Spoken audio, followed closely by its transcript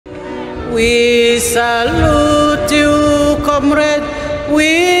We salute you, comrade.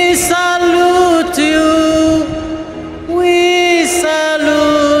 We salute you. We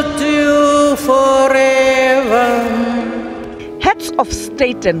salute you forever. Heads of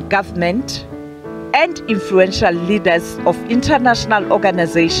state and government and influential leaders of international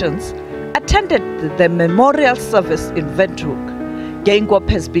organizations attended the memorial service in Windhoek. Geingob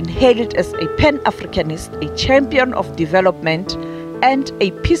has been hailed as a Pan-Africanist, a champion of development, and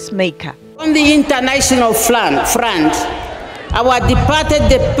a peacemaker. On the international front, our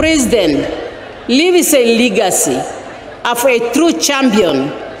departed president leaves a legacy of a true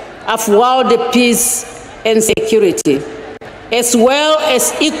champion of world peace and security, as well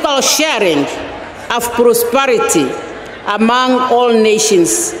as equal sharing of prosperity among all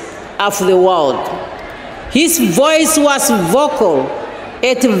nations of the world. His voice was vocal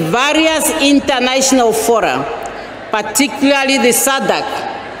at various international fora, particularly the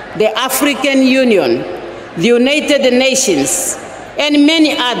SADC, the African Union, the United Nations, and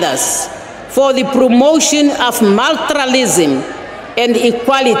many others, for the promotion of multilateralism and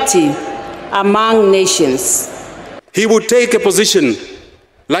equality among nations. He would take a position,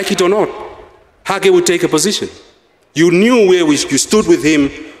 like it or not. Hage would take a position. You knew where you stood with him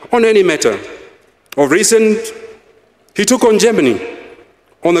on any matter. Of recent, he took on Germany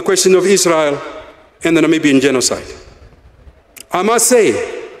on the question of Israel and the Namibian genocide. I must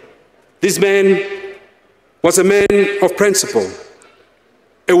say, this man was a man of principle,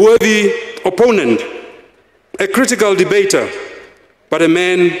 a worthy opponent, a critical debater, but a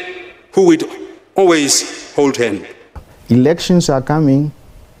man who would always hold hand. Elections are coming.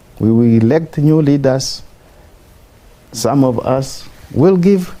 We will elect new leaders. Some of us will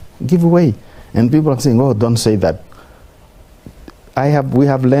give way. And people are saying, oh, don't say that. We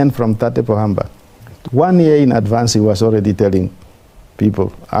have learned from Tate Pohamba. 1 year in advance, he was already telling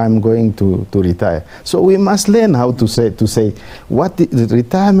people, I'm going to retire. So we must learn how to say what the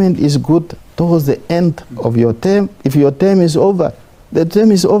retirement is good towards the end of your term. If your term is over, the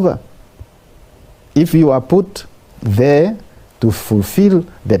term is over. If you are put there to fulfill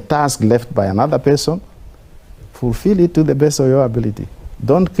the task left by another person, fulfill it to the best of your ability.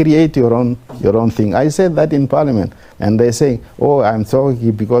 Don't create your own thing. I said that in Parliament, and they say, oh, I'm sorry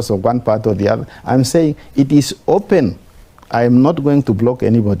because of one part or the other. I'm saying it is open. I am not going to block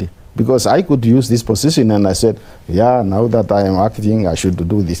anybody, because I could use this position and I said, yeah, now that I am acting, I should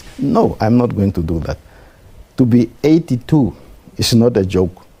do this. No, I'm not going to do that. To be 82 is not a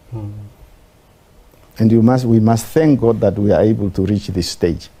joke. And we must thank God that we are able to reach this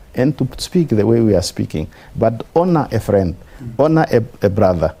stage and to speak the way we are speaking. But honor a friend, honor a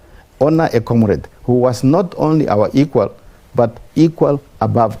brother, honor a comrade who was not only our equal, but equal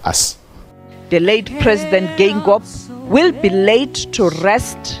above us. The late President Geingob will be laid to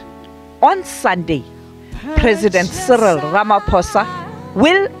rest on Sunday. President Cyril Ramaphosa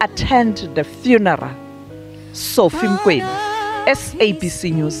will attend the funeral. Sophie Mokoena,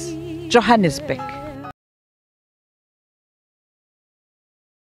 SABC News, Johannesburg.